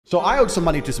So I owed some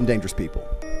money to some dangerous people.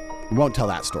 We won't tell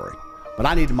that story, but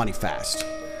I needed money fast.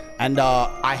 And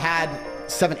I had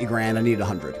 70 grand, I needed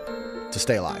 100 to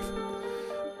stay alive.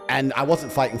 And I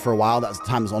wasn't fighting for a while. That was the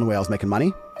time, was the only way I was making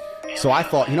money. So I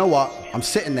thought, you know what? I'm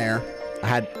sitting there. I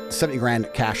had 70 grand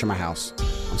cash in my house.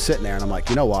 I'm sitting there and I'm like,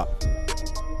 you know what?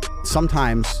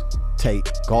 Sometimes,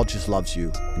 Tate, God just loves you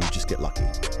and you just get lucky.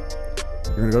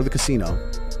 You're gonna go to the casino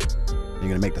and you're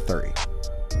gonna make the 30.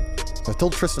 So I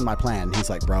told Tristan my plan. He's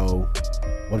like, bro,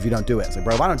 what if you don't do it? I was like,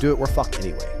 bro, if I don't do it, we're fucked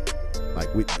anyway.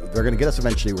 Like, they're gonna get us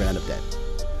eventually, we're gonna end up dead.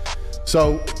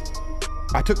 So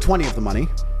I took 20 of the money,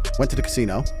 went to the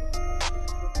casino,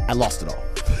 and lost it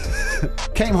all.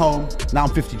 Came home, now I'm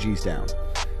 50 G's down.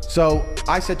 So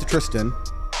I said to Tristan,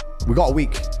 we got a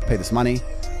week to pay this money.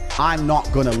 I'm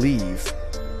not gonna leave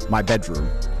my bedroom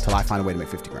till I find a way to make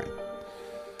 50 grand.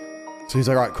 So he's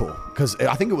like, all right, cool. Because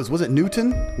I think was it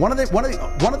Newton? One of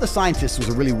the scientists was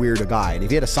a really weird guy. And if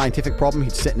he had a scientific problem,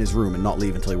 he'd sit in his room and not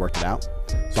leave until he worked it out.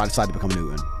 So I decided to become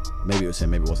Newton. Maybe it was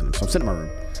him, maybe it wasn't him. So I'm sitting in my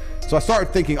room. So I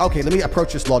started thinking, okay, let me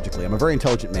approach this logically. I'm a very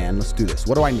intelligent man. Let's do this.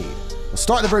 What do I need? Let's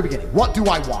start at the very beginning. What do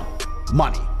I want?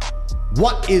 Money.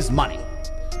 What is money?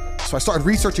 So I started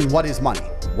researching what is money.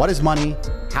 What is money?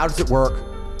 How does it work?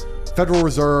 Federal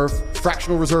Reserve,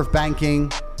 fractional reserve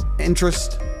banking,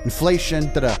 interest,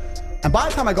 inflation, da-da. And by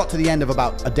the time I got to the end of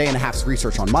about a day and a half's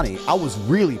research on money, I was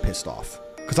really pissed off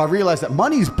because I realized that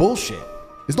money's bullshit.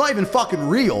 It's not even fucking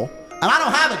real and I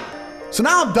don't have any. So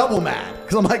now I'm double mad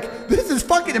because I'm like, this is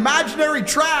fucking imaginary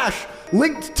trash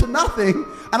linked to nothing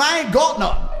and I ain't got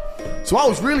none. So I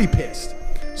was really pissed.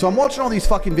 So I'm watching all these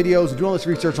fucking videos and doing all this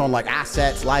research on like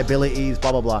assets, liabilities,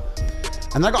 blah, blah, blah.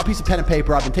 And then I got a piece of pen and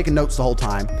paper. I've been taking notes the whole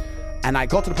time. And I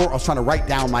got to the point where I was trying to write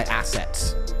down my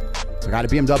assets. So I got a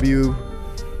BMW.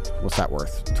 What's that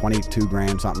worth? 22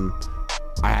 grand, something.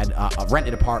 I had a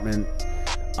rented apartment.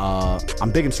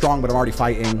 I'm big and strong, but I'm already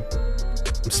fighting.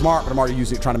 I'm smart, but I'm already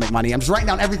trying to make money. I'm just writing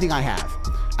down everything I have.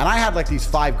 And I had like these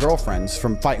 5 girlfriends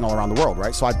from fighting all around the world,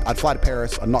 right? So I'd fly to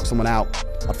Paris, I'd knock someone out,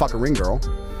 I'd fuck a ring girl.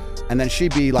 And then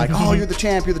she'd be like, oh, you're the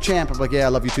champ, you're the champ. I'm like, yeah, I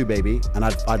love you too, baby. And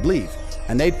I'd leave.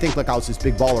 And they'd think like I was this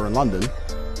big baller in London.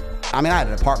 I mean, I had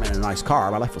an apartment and a nice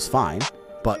car. My life was fine.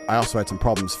 But I also had some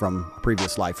problems from a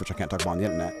previous life, which I can't talk about on the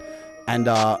internet. And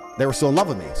they were still in love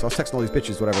with me. So I was texting all these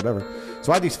bitches, whatever.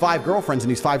 So I had these 5 girlfriends in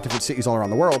these 5 different cities all around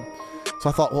the world. So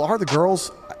I thought, well, are the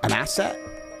girls an asset?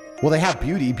 Well, they have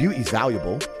beauty. Beauty's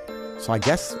valuable. So I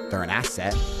guess they're an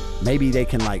asset. Maybe they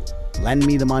can like lend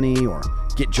me the money or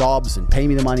get jobs and pay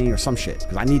me the money or some shit.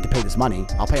 Because I need to pay this money.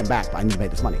 I'll pay them back, but I need to pay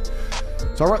this money.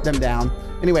 So I wrote them down.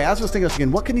 Anyway, as I was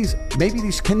thinking, what can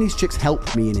can these chicks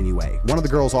help me in any way? One of the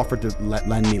girls offered to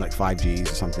lend me like 5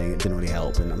 G's or something. It didn't really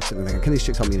help. And I'm sitting there thinking, can these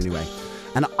chicks help me in any way?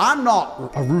 And I'm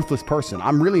not a ruthless person.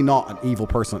 I'm really not an evil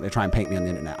person that they try and paint me on the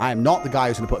internet. I am not the guy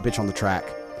who's going to put a bitch on the track.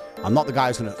 I'm not the guy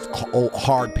who's going to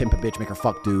hard pimp a bitch, make her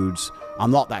fuck dudes. I'm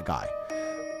not that guy.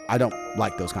 I don't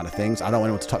like those kind of things. I don't want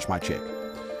anyone to touch my chick.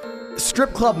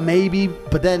 Strip club, maybe,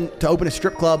 but then to open a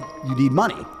strip club, you need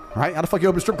money. Right? How the fuck you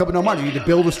open a strip club with no money? You need to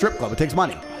build a strip club. It takes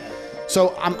money.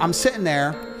 So I'm sitting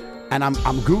there and I'm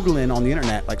Googling on the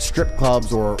internet like strip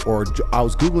clubs or I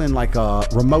was Googling like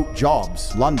remote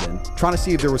jobs, London, trying to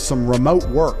see if there was some remote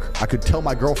work I could tell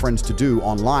my girlfriends to do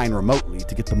online remotely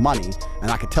to get the money. And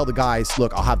I could tell the guys,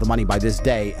 look, I'll have the money by this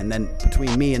day. And then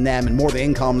between me and them and more the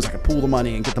incomes, I could pool the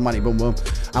money and get the money, boom, boom.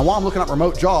 And while I'm looking up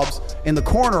remote jobs, in the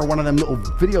corner, one of them little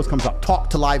videos comes up, talk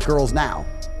to live girls now.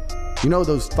 You know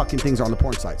those fucking things are on the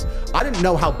porn sites. I didn't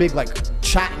know how big like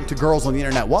chatting to girls on the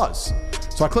internet was.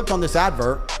 So I clicked on this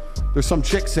advert. There's some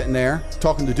chick sitting there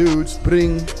talking to dudes,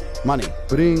 putting money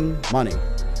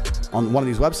on one of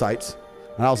these websites.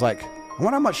 And I was like, I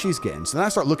wonder how much she's getting. So then I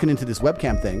start looking into this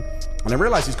webcam thing and I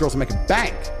realized these girls are making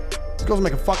bank. These girls are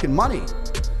making fucking money.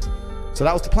 So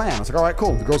that was the plan. I was like, all right,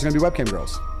 cool. The girls are gonna be webcam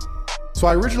girls. So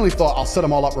I originally thought I'll set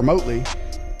them all up remotely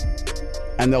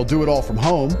and they'll do it all from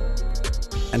home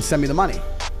and send me the money.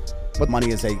 What money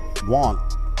is they want,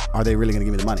 are they really gonna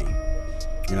give me the money?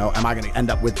 You know, am I gonna end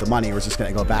up with the money or is this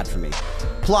gonna go bad for me?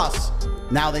 Plus,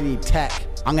 now they need tech.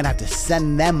 I'm gonna have to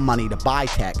send them money to buy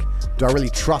tech. Do I really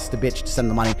trust the bitch to send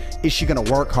the money? Is she gonna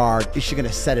work hard? Is she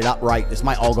gonna set it up right? This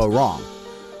might all go wrong.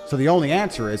 So the only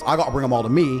answer is I gotta bring them all to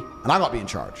me and I gotta be in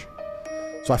charge.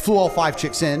 So I flew all 5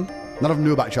 chicks in. None of them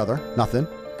knew about each other, nothing.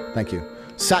 Thank you.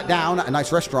 Sat down at a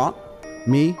nice restaurant.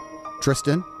 Me,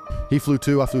 Tristan, he flew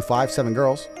 2, I flew 5, 7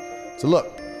 girls. So look,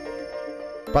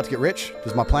 about to get rich. This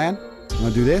is my plan. I'm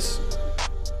gonna do this.